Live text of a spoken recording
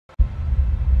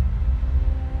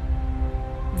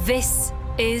This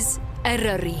is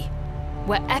Eryri,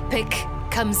 where epic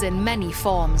comes in many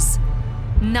forms.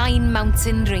 9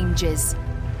 mountain ranges,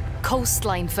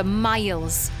 coastline for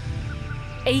miles,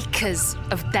 acres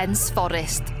of dense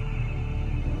forest.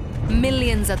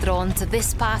 Millions are drawn to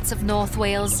this part of North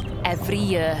Wales every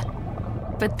year.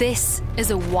 But this is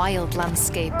a wild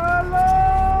landscape.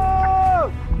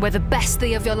 Hello! Where the best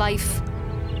day of your life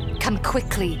can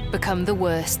quickly become the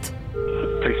worst.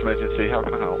 Police emergency, how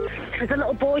can I help? There's a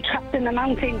little boy trapped in the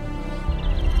mountain.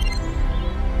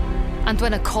 And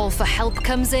when a call for help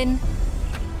comes in,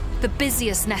 the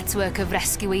busiest network of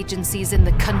rescue agencies in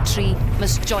the country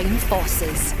must join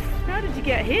forces. How did you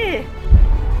get here?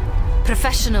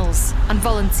 Professionals and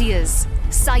volunteers,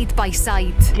 side by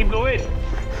side. Keep going.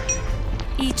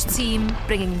 Each team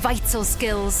bringing vital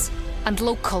skills and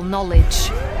local knowledge.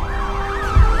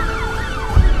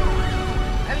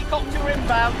 Helicopter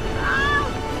inbound.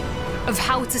 Of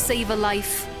how to save a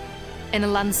life in a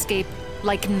landscape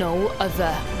like no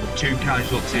other. 2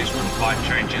 casualties from 5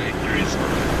 changing injuries.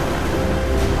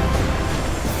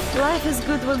 Life is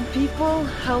good when people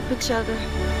help each other.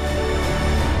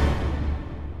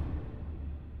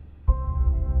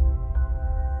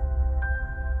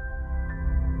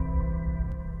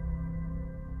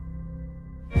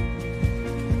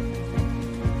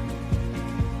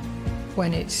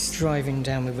 When it's driving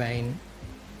down with rain,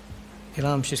 the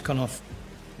alarm's just gone off.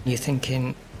 You're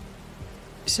thinking,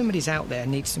 somebody's out there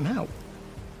needs some help.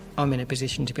 I'm in a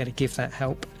position to be able to give that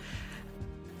help,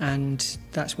 and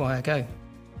that's why I go.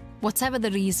 Whatever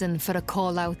the reason for a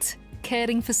call-out,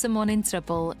 caring for someone in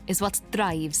trouble is what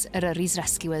drives Eryri's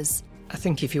rescuers. I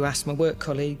think if you ask my work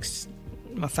colleagues,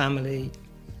 my family,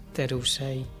 they'd all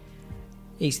say,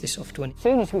 he's the soft one. As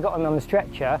soon as we got him on the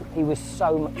stretcher, he was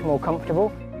so much more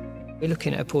comfortable. We're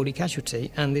looking at a poorly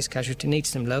casualty, and this casualty needs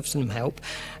some love, some help,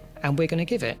 and we're going to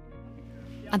give it.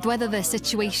 And whether their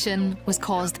situation was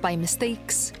caused by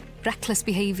mistakes, reckless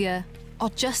behaviour,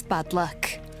 or just bad luck,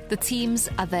 the teams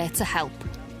are there to help,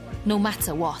 no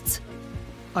matter what.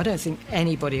 I don't think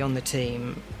anybody on the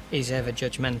team is ever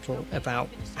judgmental about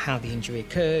how the injury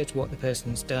occurred, what the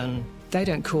person's done. They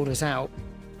don't call us out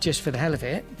just for the hell of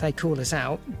it. They call us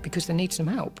out because they need some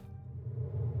help.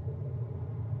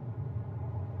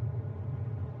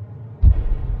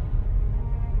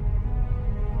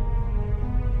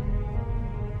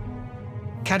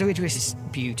 Cadair Idris is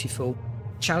beautiful,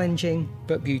 challenging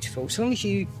but beautiful. So long as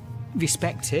you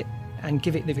respect it and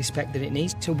give it the respect that it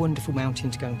needs, it's a wonderful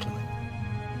mountain to go and climb.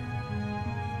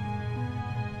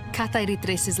 Cadair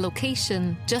Idris's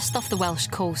location, just off the Welsh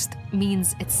coast,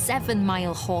 means its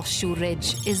 7-mile horseshoe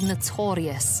ridge is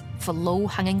notorious for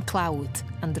low-hanging cloud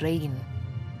and rain.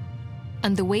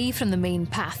 And away from the main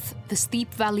path, the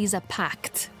steep valleys are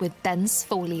packed with dense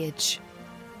foliage.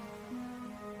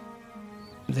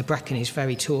 The bracken is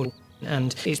very tall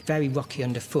and it's very rocky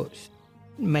underfoot.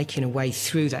 Making a way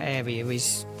through that area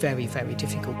is very, very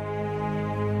difficult.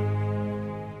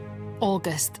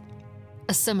 August.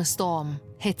 A summer storm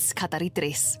hits Cadair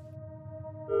Idris.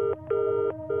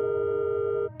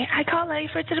 I can't let you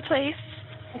through to the police.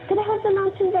 Could I have the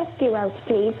mountain rescue out,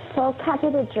 please, for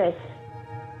Cadair Idris?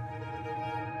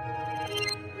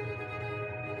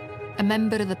 A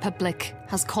member of the public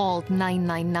has called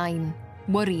 999,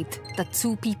 worried that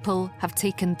 2 people have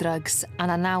taken drugs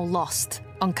and are now lost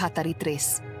on Cadair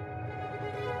Idris.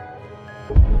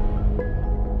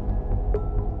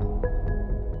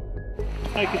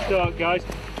 Make a start, guys.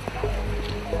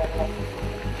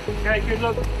 Okay, good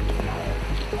luck.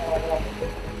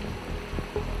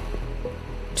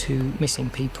 2 missing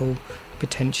people,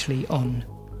 potentially on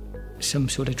some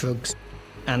sort of drugs,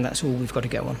 and that's all we've got to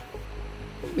go on.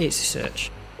 It's a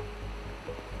search.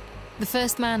 The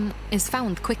first man is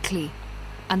found quickly,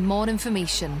 and more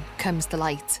information comes to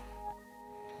light.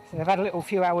 So they've had a little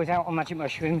few hours out on magic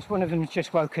mushrooms. One of them's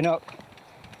just woken up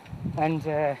and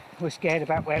was scared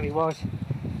about where he was,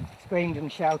 screamed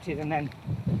and shouted, and then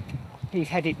he's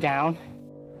headed down.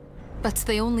 But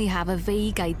they only have a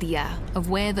vague idea of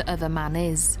where the other man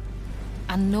is,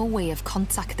 and no way of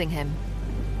contacting him.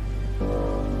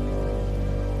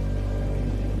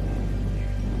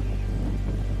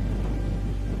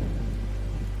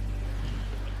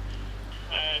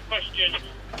 Question,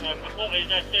 what is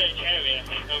their search area?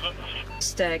 Over.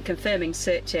 Just confirming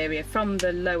search area from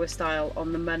the lower stile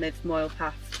on the Mynydd Moel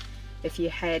path. If you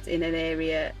head in an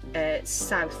area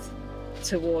south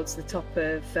towards the top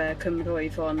of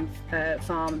Cymroeddon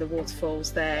farm, the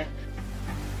waterfalls there.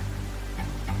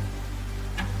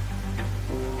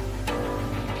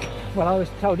 Well, I was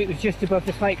told it was just above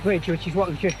the Slate Bridge, which is what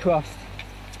we've just crossed,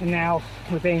 and now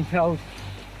we're being told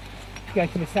to go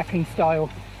to the second stile.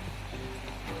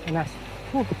 And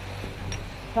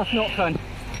that's not fun.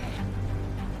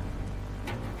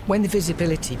 When the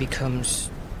visibility becomes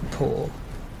poor,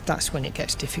 that's when it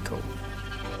gets difficult.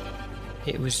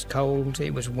 It was cold,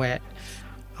 it was wet,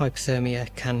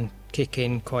 hypothermia can kick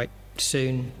in quite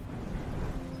soon.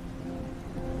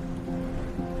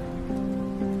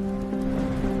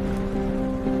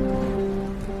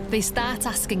 They start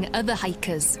asking other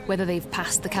hikers whether they've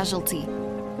passed the casualty.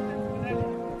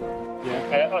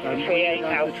 On the 38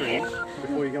 out trees,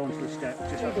 before you go onto the step,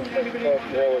 just have It's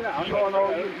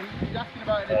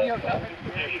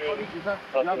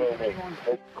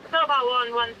not about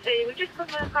 112. We've just come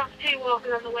across two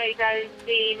walkers on the way down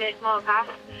the mid-small path,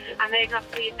 and they've not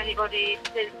seen anybody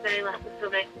since they left the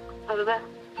summit. Over.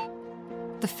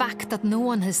 The fact that no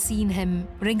one has seen him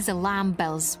rings alarm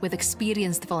bells with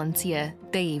experienced volunteer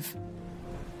Dave.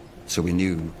 So we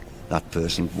knew that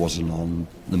person wasn't on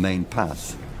the main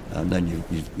path. And then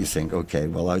you think, OK,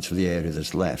 well, out of the area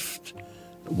that's left,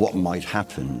 what might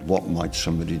happen? What might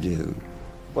somebody do?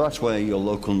 Well, that's where your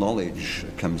local knowledge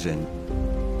comes in.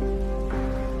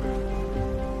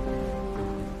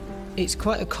 It's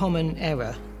quite a common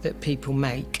error that people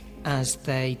make as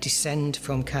they descend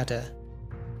from Cadder.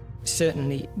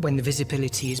 Certainly when the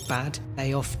visibility is bad,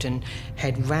 they often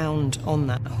head round on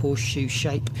that horseshoe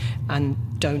shape and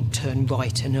don't turn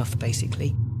right enough,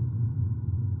 basically.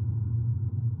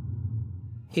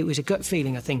 It was a gut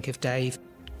feeling, I think, of Dave.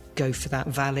 Go for that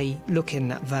valley, look in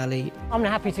that valley. I'm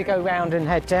happy to go round and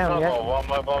head down,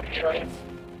 yeah?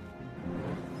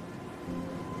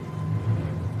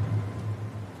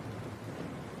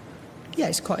 Yeah,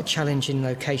 it's quite a challenging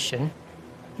location.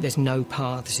 There's no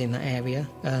paths in that area,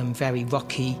 very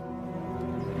rocky.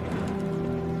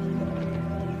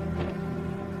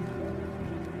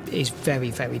 It's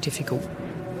very, very difficult.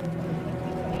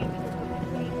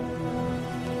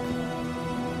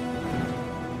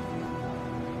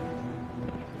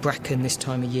 Bracken this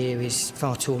time of year is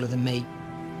far taller than me.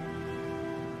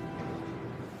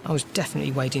 I was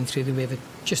definitely wading through the river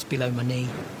just below my knee.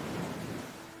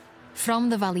 From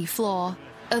the valley floor,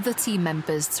 other team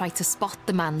members try to spot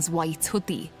the man's white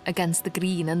hoodie against the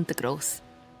green undergrowth.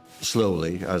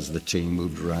 Slowly, as the team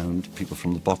moved around, people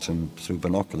from the bottom through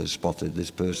binoculars spotted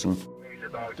this person.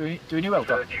 Doing you well,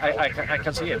 Doc. I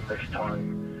can see him.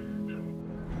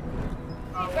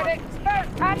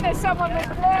 And there's someone with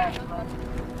blue.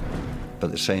 But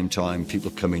at the same time,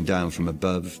 people coming down from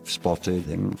above spotted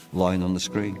him lying on the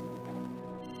screen.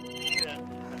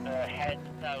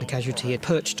 The casualty had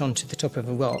perched onto the top of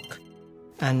a rock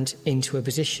and into a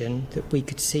position that we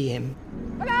could see him.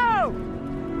 Hello!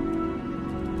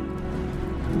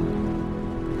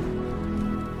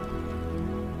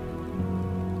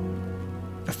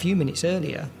 A few minutes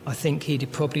earlier, I think he'd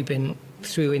have probably been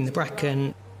through in the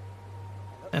bracken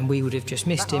and we would have just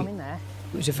missed him.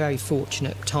 It was a very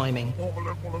fortunate timing.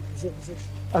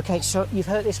 OK, so you've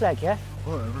hurt this leg, yeah?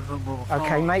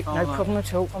 OK, mate, no problem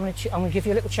at all. I'm going to give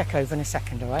you a little check over in a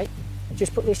second, all right?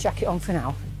 Just put this jacket on for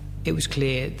now. It was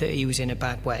clear that he was in a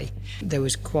bad way. There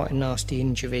was quite a nasty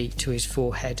injury to his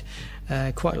forehead,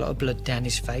 quite a lot of blood down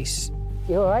his face.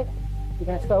 You all right? You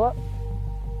going to throw up?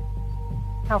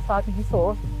 How far did you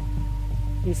fall?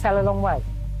 You fell a long way.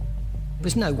 There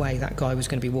was no way that guy was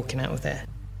going to be walking out of there.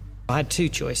 I had two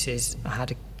choices. I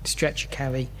had a stretcher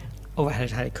carry or I had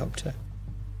a helicopter.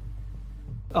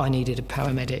 I needed a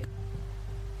paramedic.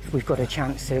 If we've got a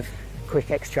chance of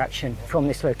quick extraction from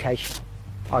this location,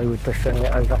 I would prefer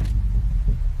it over.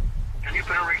 Can you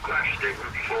put a request in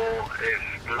for if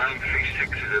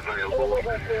 936 is available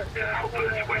to help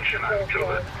us winch him out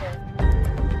to it?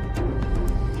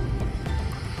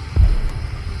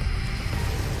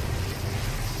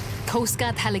 Coast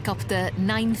Guard helicopter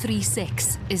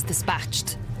 936 is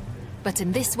dispatched. But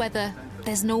in this weather,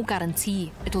 there's no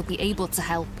guarantee it'll be able to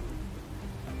help.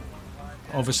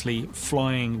 Obviously,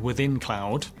 flying within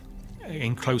cloud,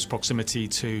 in close proximity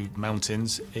to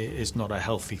mountains, is not a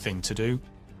healthy thing to do.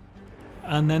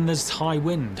 And then there's high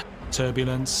wind,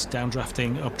 turbulence,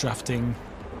 downdrafting, updrafting.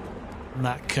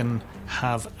 That can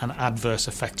have an adverse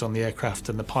effect on the aircraft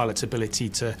and the pilot's ability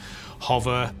to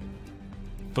hover.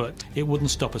 But it wouldn't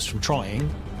stop us from trying.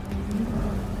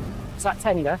 Is that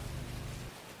tender?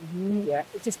 Yeah,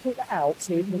 just put that out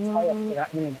so you can tie up to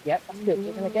that in a minute. Yeah, that's good.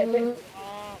 You're going to get a bit.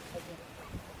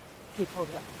 Keep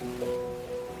holding that.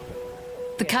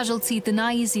 The casualty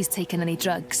denies he's taken any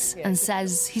drugs and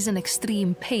says he's in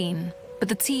extreme pain, but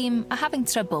the team are having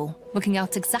trouble working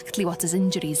out exactly what his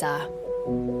injuries are.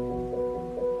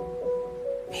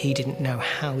 He didn't know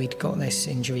how he'd got this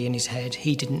injury in his head.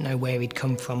 He didn't know where he'd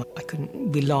come from. I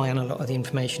couldn't rely on a lot of the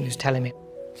information he was telling me.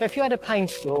 So if you had a pain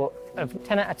score of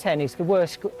 10 out of 10 is the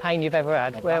worst pain you've ever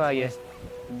had, where are you?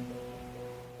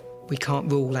 We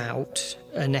can't rule out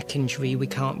a neck injury, we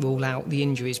can't rule out the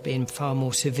injuries being far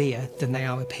more severe than they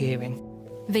are appearing.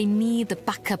 They need a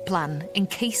backup plan in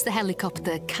case the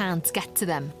helicopter can't get to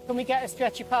them. Can we get a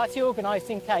stretcher party organised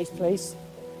in case, please?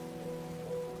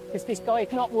 Because this guy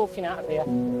is not walking out of here.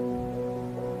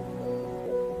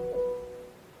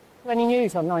 Any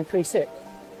news on 936?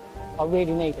 I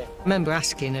really need it. I remember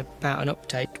asking about an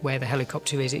update where the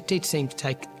helicopter is. It did seem to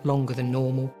take longer than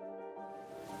normal.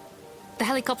 The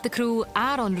helicopter crew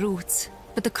are en route,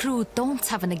 but the crew don't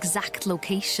have an exact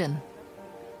location.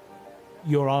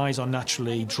 Your eyes are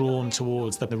naturally drawn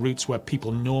towards the routes where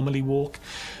people normally walk,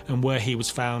 and where he was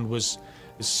found was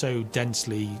so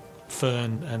densely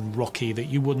fern and rocky that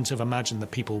you wouldn't have imagined that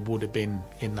people would have been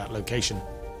in that location.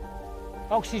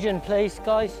 Oxygen, please,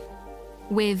 guys.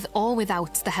 With or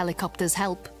without the helicopter's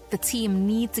help, the team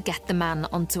need to get the man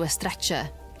onto a stretcher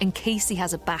in case he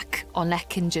has a back or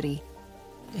neck injury.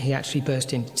 He actually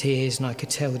burst into tears and I could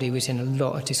tell that he was in a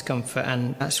lot of discomfort,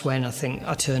 and that's when I think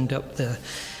I turned up the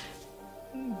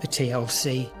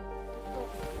TLC.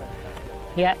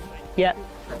 Yeah.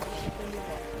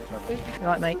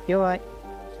 Right, mate, you all right?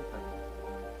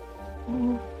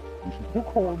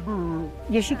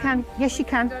 Yes, you can. Yes, you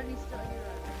can.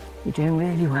 You're doing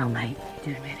really well, mate.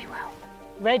 You're doing really well.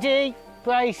 Ready,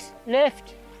 brace,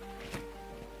 lift.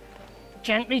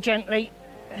 Gently, gently.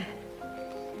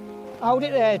 Hold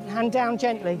it there, hand down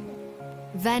gently.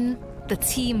 Then the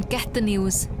team get the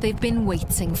news they've been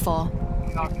waiting for.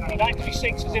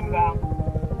 936 is inbound.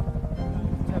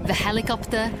 The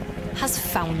helicopter has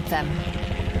found them.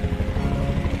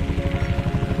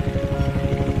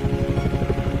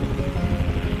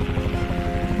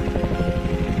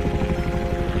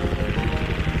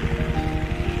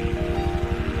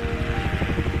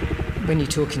 When you're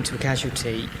talking to a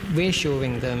casualty,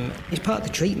 reassuring them is part of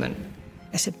the treatment.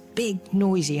 It's a big,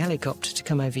 noisy helicopter to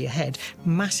come over your head,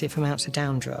 massive amounts of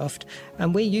downdraft,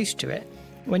 and we're used to it.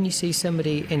 When you see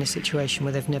somebody in a situation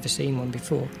where they've never seen one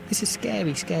before, it's a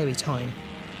scary, scary time.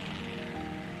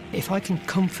 If I can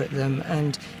comfort them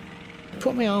and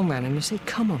put my arm around them and say,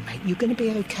 come on, mate, you're going to be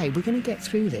OK, we're going to get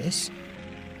through this.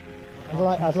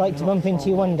 I'd like to bump into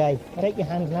you one day. Take your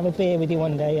hand and have a beer with you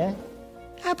one day, yeah?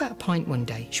 How about a pint one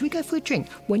day? Should we go for a drink?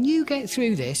 When you get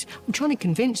through this, I'm trying to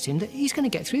convince him that he's going to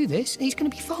get through this, he's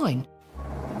going to be fine.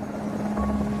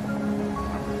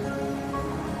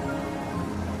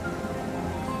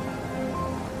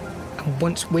 And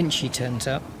once Winchy turns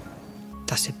up,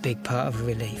 that's a big part of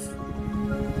relief.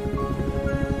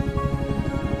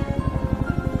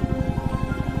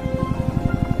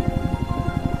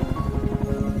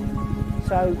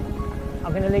 So,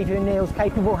 I'm going to leave you in Neil's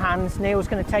capable hands. Neil's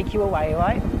going to take you away, all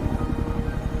right?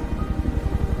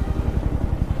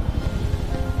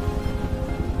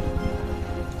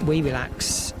 We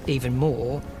relax even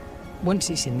more once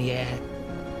it's in the air.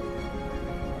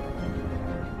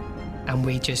 And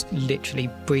we just literally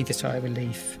breathe a sigh of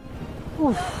relief.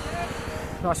 Oof.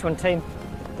 Nice one, team.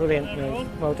 Brilliant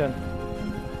move. Well done.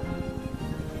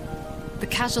 The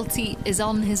casualty is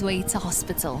on his way to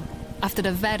hospital after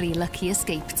a very lucky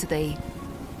escape today.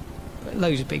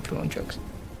 Loads of people on drugs.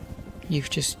 You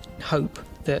just hope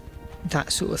that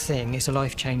that sort of thing is a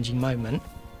life-changing moment,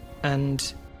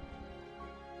 and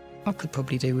I could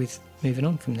probably do with moving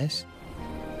on from this.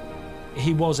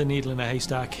 He was a needle in a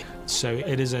haystack, so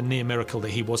it is a near miracle that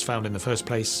he was found in the first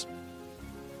place.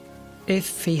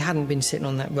 If he hadn't been sitting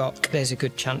on that rock, there's a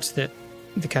good chance that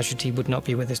the casualty would not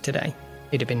be with us today.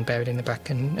 He'd have been buried in the back,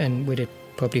 and we'd have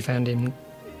probably found him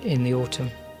in the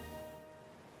autumn.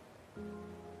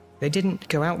 They didn't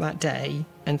go out that day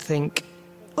and think,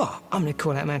 oh, I'm going to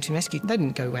call out mountain rescue. They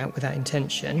didn't go out with that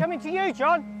intention. Coming to you,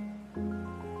 John.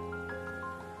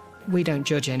 We don't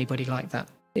judge anybody like that.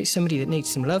 It's somebody that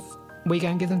needs some love. We go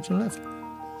and give them some love.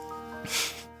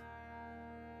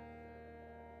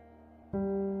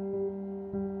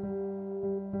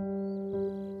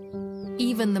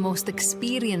 Even the most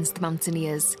experienced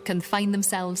mountaineers can find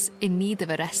themselves in need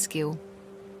of a rescue.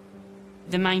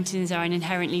 The mountains are an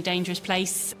inherently dangerous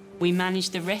place. We manage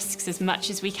the risks as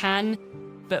much as we can,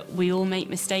 but we all make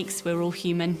mistakes. We're all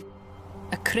human.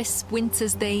 A crisp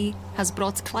winter's day has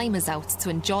brought climbers out to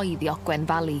enjoy the Ogwen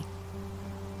Valley.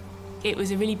 It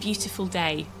was a really beautiful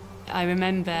day. I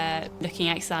remember looking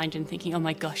outside and thinking, oh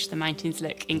my gosh, the mountains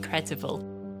look incredible.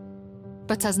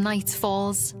 But as night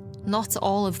falls, not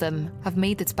all of them have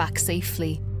made it back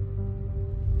safely.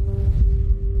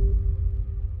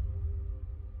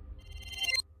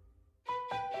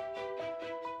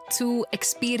 Two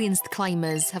experienced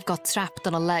climbers have got trapped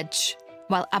on a ledge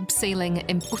while abseiling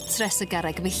in Buttress y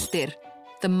Garreg Filltir,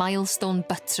 the milestone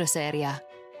buttress area.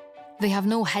 They have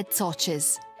no head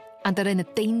torches and are in a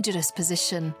dangerous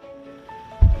position.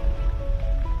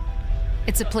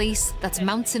 It's a place that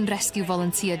mountain rescue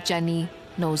volunteer Jenny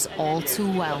knows all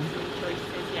too well.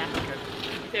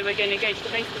 So we're going to go to the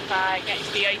base of the flag, get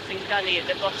to the open gully at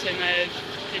the bottom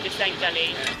of the descent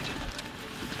gully.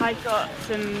 I've got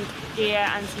some gear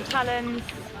and some talons.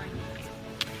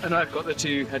 And I've got the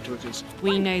 2 head torches.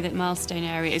 We know that milestone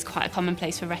area is quite a common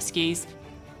place for rescues.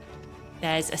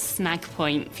 There's a snag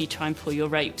point if you try and pull your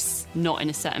ropes not in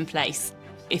a certain place.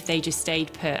 If they just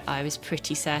stayed put, I was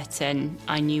pretty certain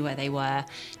I knew where they were,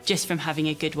 just from having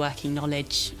a good working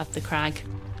knowledge of the crag.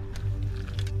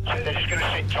 They're just going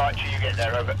to sit tight till you get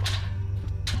there, over.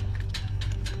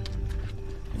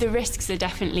 The risks are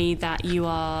definitely that you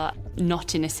are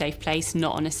not in a safe place,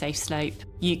 not on a safe slope.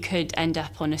 You could end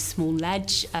up on a small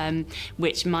ledge,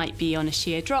 which might be on a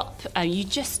sheer drop. You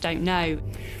just don't know.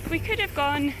 We could have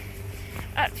gone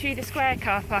up through the square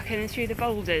car park and then through the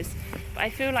boulders, but I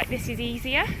feel like this is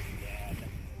easier.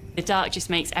 The dark just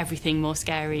makes everything more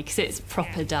scary because it's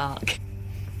proper dark.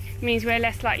 It means we're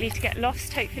less likely to get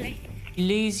lost, hopefully. You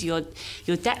lose your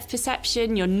depth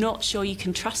perception, you're not sure you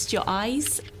can trust your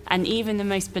eyes, and even the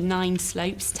most benign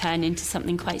slopes turn into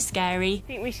something quite scary. I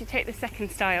think we should take the second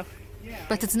style.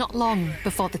 But it's not long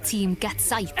before the team gets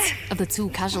sight of the 2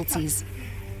 casualties.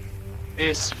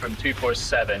 This from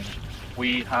 247.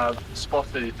 We have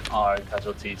spotted our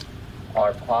casualties.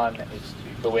 Our plan is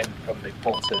to go in from the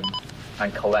bottom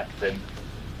and collect them.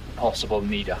 If possible,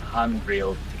 need a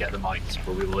handrail to get them out,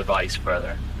 but we will advise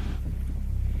further.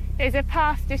 There's a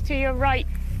path just to your right.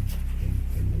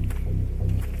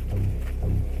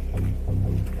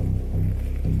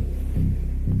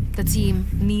 The team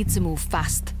need to move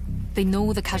fast. They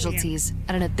know the casualties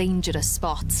are in a dangerous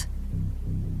spot.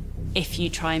 If you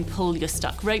try and pull your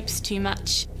stuck ropes too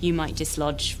much, you might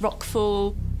dislodge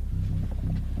rockfall.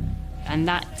 And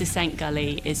that descent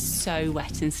gully is so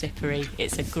wet and slippery,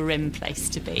 it's a grim place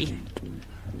to be.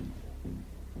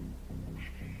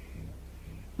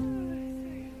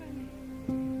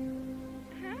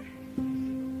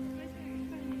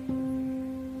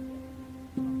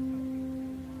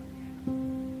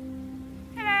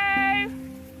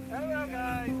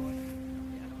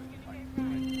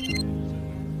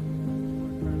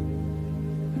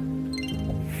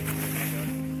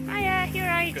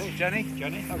 Jenny,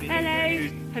 how do you Hello.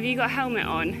 Have you got a helmet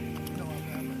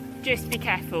on? Just be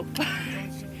careful.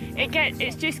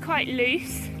 It's just quite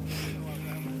loose.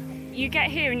 You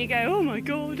get here and you go, oh my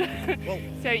God.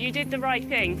 So you did the right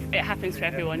thing. It happens to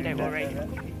everyone, don't worry.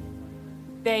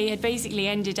 They had basically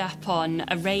ended up on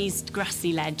a raised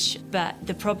grassy ledge, but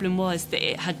the problem was that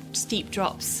it had steep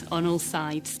drops on all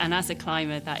sides. And as a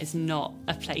climber, that is not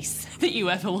a place that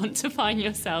you ever want to find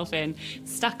yourself in.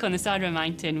 Stuck on the side of a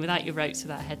mountain without your ropes,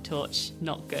 without a head torch,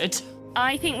 not good.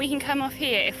 I think we can come off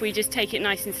here if we just take it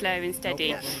nice and slow and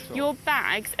steady. Your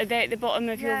bags are there at the bottom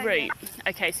of your route.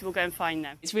 Okay, so we'll go and find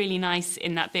them. It's really nice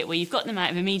in that bit where you've got them out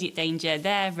of immediate danger,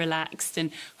 they're relaxed and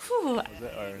whew. Is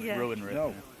it a ruin route?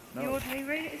 No. The ordinary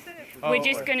route, is it? We're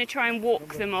just going to try and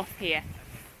walk them off here.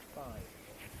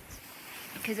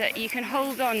 Because you can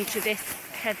hold on to this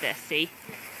heather, see,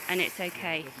 and it's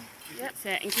okay. Yep. So,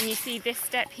 and can you see this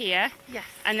step here? Yes.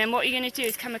 And then what you're going to do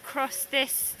is come across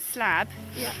this slab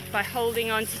by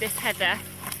holding on to this heather,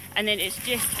 and then it's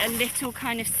just a little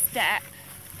kind of step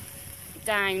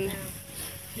down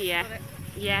here.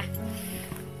 Yeah.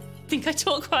 I think I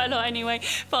talk quite a lot anyway,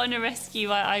 but on a rescue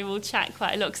I will chat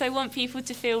quite a lot because I want people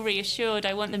to feel reassured.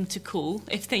 I want them to call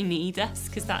if they need us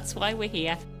because that's why we're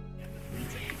here.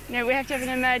 No, we have to have an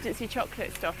emergency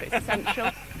chocolate stop, it's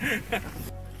essential.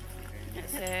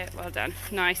 That's it, well done,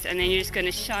 nice. And then you're just going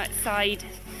to side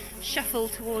shuffle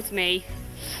towards me.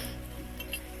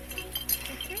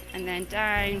 And then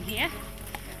down here.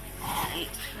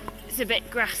 It's a bit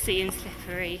grassy and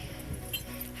slippery.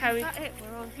 How is that it?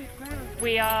 We're on good ground.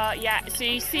 We are, yeah. So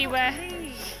you see where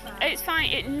it's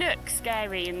fine. It looks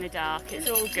scary in the dark. It's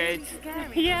all good.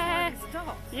 Yeah.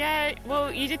 Yeah.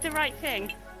 Well, you did the right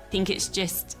thing. I think it's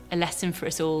just a lesson for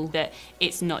us all that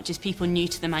it's not just people new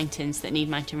to the mountains that need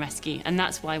mountain rescue, and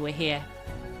that's why we're here.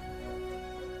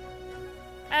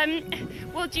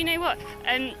 Well, do you know what?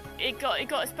 It got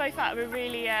us both out of a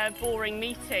really boring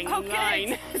meeting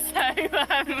online. So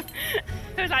I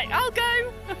was like, I'll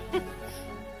go.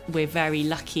 We're very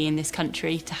lucky in this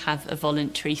country to have a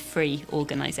voluntary-free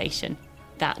organisation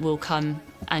that will come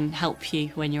and help you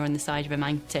when you're on the side of a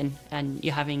mountain and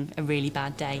you're having a really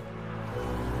bad day.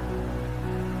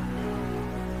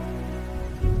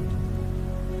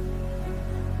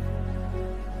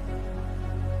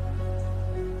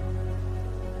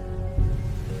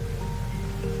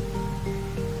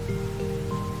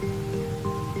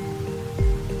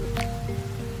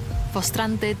 For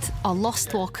stranded or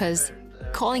lost walkers,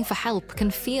 calling for help can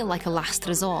feel like a last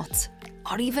resort,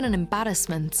 or even an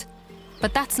embarrassment.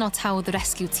 But that's not how the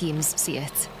rescue teams see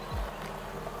it.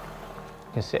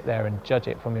 You can sit there and judge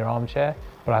it from your armchair,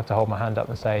 but I have to hold my hand up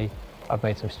and say, I've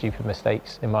made some stupid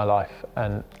mistakes in my life,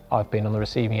 and I've been on the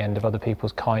receiving end of other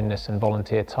people's kindness and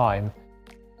volunteer time.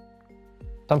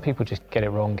 Some people just get it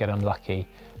wrong, get unlucky,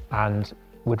 and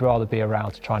would rather be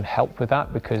around to try and help with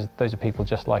that, because those are people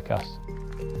just like us.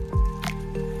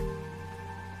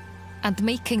 And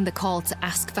making the call to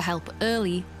ask for help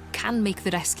early can make the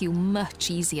rescue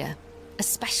much easier,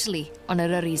 especially on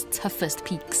Eryri's toughest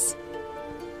peaks.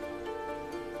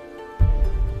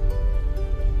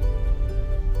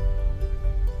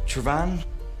 Travan,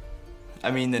 I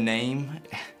mean, the name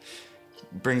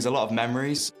brings a lot of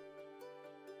memories.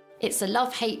 It's a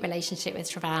love-hate relationship with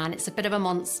Travan. It's a bit of a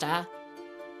monster.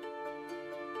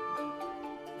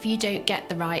 If you don't get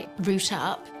the right route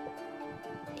up,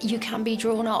 you can be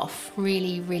drawn off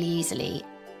really, really easily.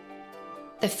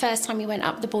 The first time we went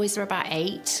up, the boys were about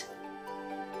 8.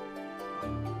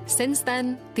 Since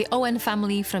then, the Owen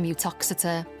family from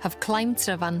Uttoxeter have climbed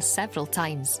Travan several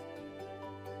times.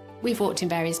 We've walked in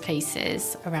various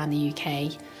places around the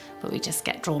UK, but we just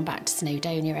get drawn back to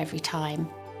Snowdonia every time.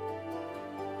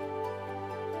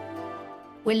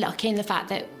 We're lucky in the fact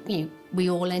that we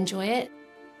all enjoy it.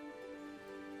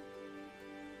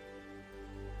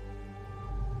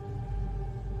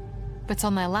 But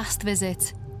on their last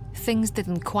visit, things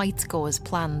didn't quite go as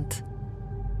planned.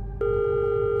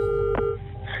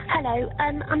 Hello,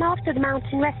 I'm after the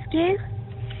mountain rescue.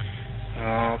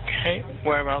 Okay,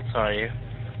 whereabouts are you?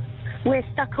 We're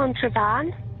stuck on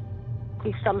Travan.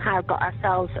 We've somehow got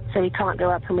ourselves so we can't go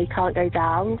up and we can't go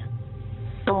down.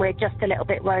 And we're just a little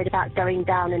bit worried about going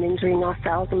down and injuring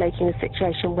ourselves and making the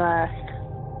situation worse.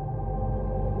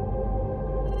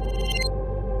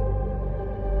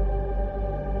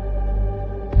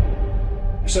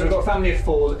 So we've got a family of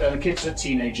 4, the kids are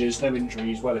teenagers, no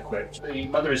injuries, well equipped. The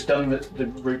mother has done the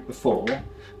route before,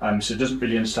 so doesn't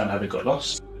really understand how they got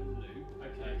lost.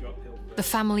 The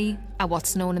family are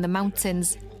what's known in the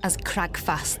mountains as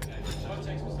cragfast.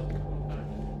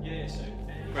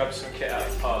 Grab some kit out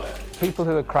of the parlour. People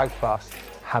who are cragfast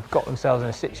have got themselves in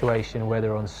a situation where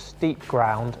they're on steep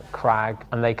ground, crag,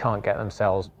 and they can't get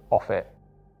themselves off it.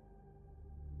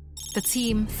 The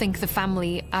team think the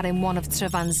family are in one of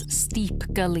Travan's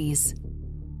steep gullies.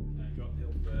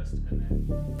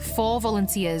 4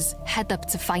 volunteers head up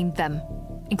to find them,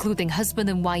 including husband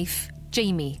and wife,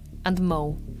 Jamie and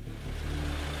Mo.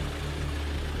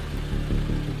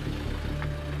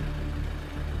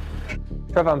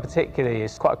 Travan particularly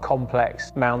is quite a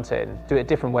complex mountain. Do it a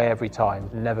different way every time,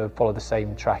 never follow the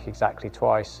same track exactly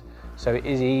twice. So it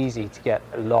is easy to get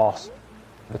lost.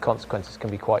 The consequences can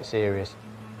be quite serious.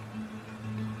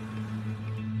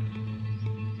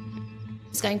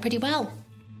 It's going pretty well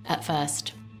at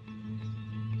first.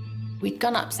 We'd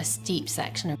gone up a steep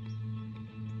section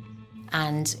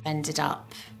and ended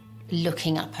up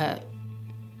looking up a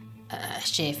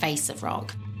sheer face of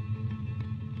rock.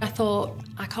 I thought,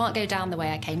 I can't go down the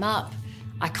way I came up.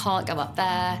 I can't go up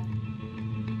there.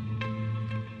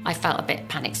 I felt a bit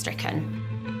panic-stricken.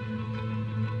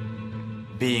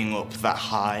 Being up that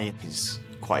high is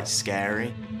quite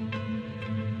scary,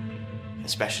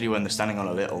 especially when they're standing on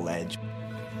a little ledge.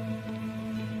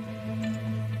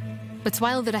 But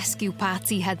while the rescue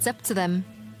party heads up to them,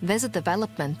 there's a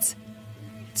development.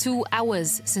 2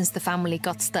 hours since the family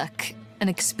got stuck, an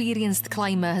experienced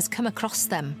climber has come across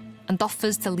them and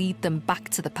offers to lead them back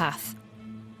to the path.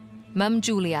 Mum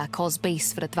Julia calls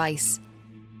base for advice.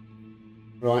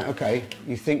 Right, OK,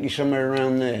 you think you're somewhere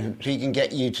around there, so he can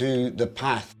get you to the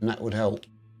path, and that would help.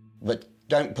 But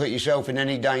don't put yourself in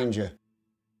any danger.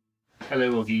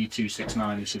 Hello, Oggy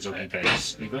 269, this is Oggy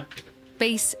Base. Eva?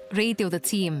 Base radio the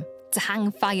team to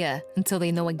hang fire until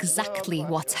they know exactly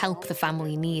what help the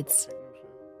family needs.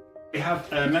 We have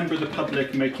a member of the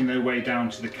public making their way down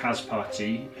to the Kaz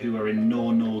party who are in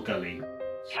Nor Gully.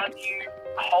 Can you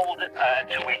hold it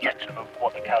until we get to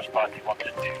what the Kaz party want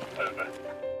to do? Over.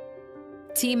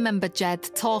 Team member Jed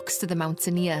talks to the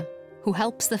mountaineer, who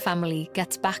helps the family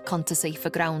get back onto safer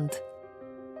ground.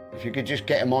 If you could just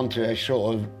get them onto a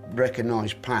sort of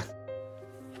recognised path.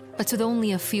 But with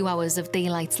only a few hours of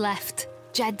daylight left,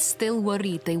 Jed's still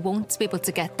worried they won't be able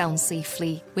to get down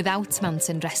safely without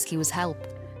mountain rescue's help.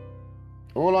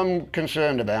 All I'm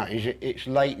concerned about is it's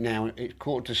late now, it's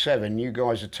 7:15, you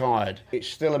guys are tired. It's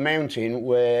still a mountain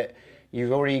where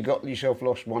you've already got yourself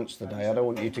lost once today. I don't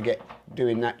want you to get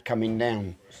doing that coming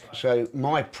down. So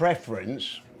my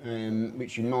preference,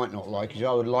 which you might not like, is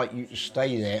I would like you to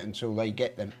stay there until they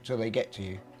get to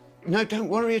you. No, don't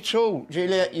worry at all.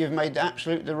 Juliet, you've made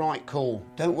absolutely the right call.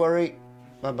 Don't worry.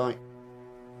 Bye-bye.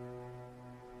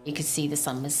 You could see the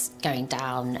sun was going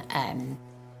down.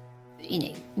 You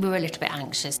know, we were a little bit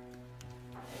anxious.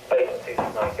 Go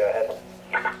ahead.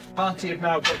 Party have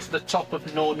now got to the top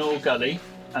of Nor Gully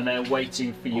and they're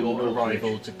waiting for your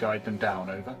arrival to guide them down,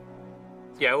 over.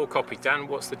 Yeah, all copied. Dan,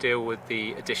 what's the deal with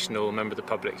the additional member of the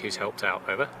public who's helped out,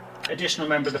 over? Additional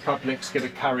member of the public's going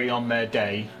to carry on their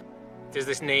day. Does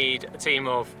this need a team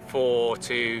of 4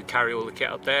 to carry all the kit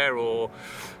up there, or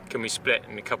can we split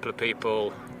and a couple of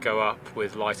people go up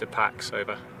with lighter packs,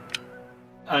 over?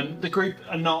 The group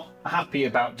are not happy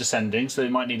about descending, so they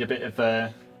might need a bit of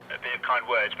kind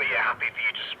words, but yeah, happy for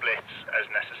you to split as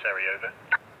necessary, over.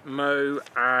 Mo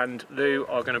and Lou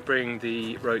are going to bring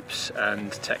the ropes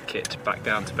and tech kit back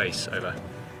down to base, over.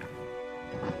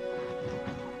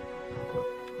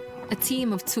 A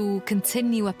team of 2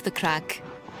 continue up the crag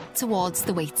towards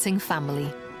the waiting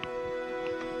family.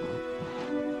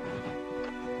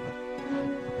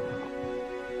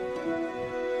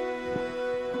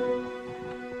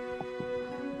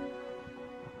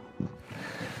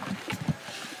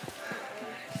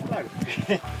 Hello.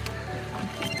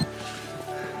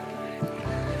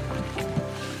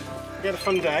 You had a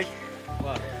fun day?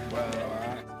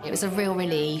 It was a real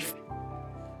relief.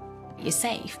 You're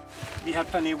safe. You had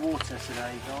plenty of water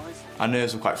today, guys? Our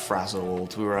nerves were quite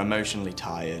frazzled, we were emotionally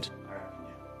tired.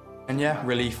 And yeah,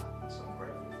 relief.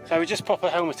 So we just pop a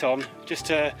helmet on, just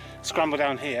to scramble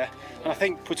down here. And I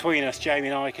think between us, Jamie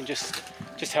and I can just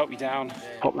help you down.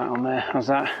 Pop that on there, how's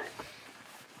that?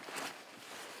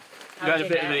 We've had a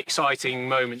bit of an exciting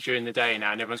moment during the day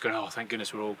now, and everyone's going, oh, thank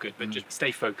goodness we're all good, but just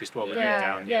stay focused while we're going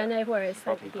down. Yeah, no worries,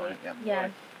 thank you. Yeah.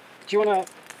 Do you want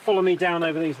to follow me down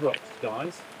over these rocks,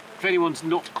 guys? If anyone's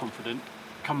not confident,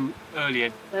 come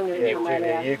earlier.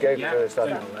 You go first,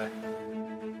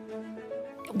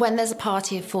 When there's a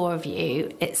party of 4 of you,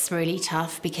 it's really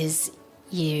tough because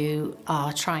you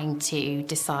are trying to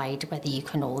decide whether you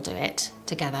can all do it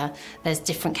together. There's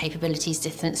different capabilities,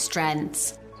 different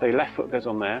strengths. So your left foot goes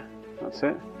on there, that's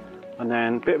it. And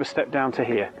then a bit of a step down to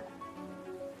here.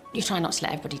 You try not to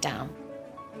let everybody down.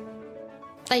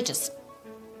 They just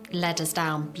led us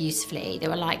down beautifully. They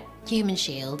were like human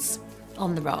shields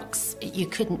on the rocks. You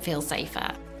couldn't feel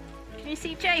safer. Can you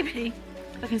see Jamie?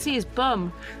 I can see his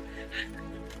bum.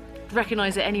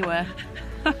 Recognise it anywhere.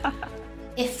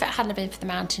 If it hadn't been for the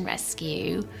mountain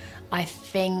rescue, I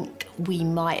think we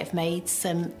might have made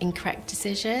some incorrect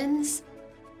decisions.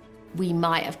 We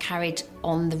might have carried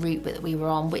on the route that we were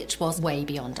on, which was way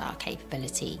beyond our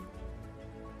capability.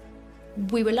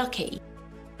 We were lucky,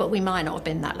 but we might not have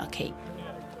been that lucky.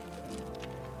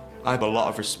 I have a lot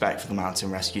of respect for the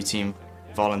mountain rescue team,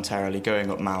 voluntarily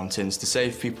going up mountains to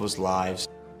save people's lives.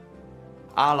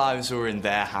 Our lives were in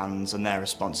their hands and their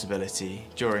responsibility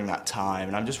during that time,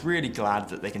 and I'm just really glad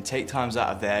that they can take times out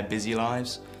of their busy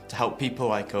lives to help people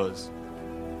like us.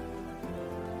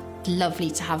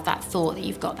 Lovely to have that thought that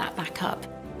you've got that back up.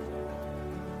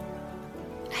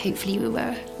 Hopefully we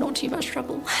were not too much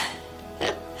trouble.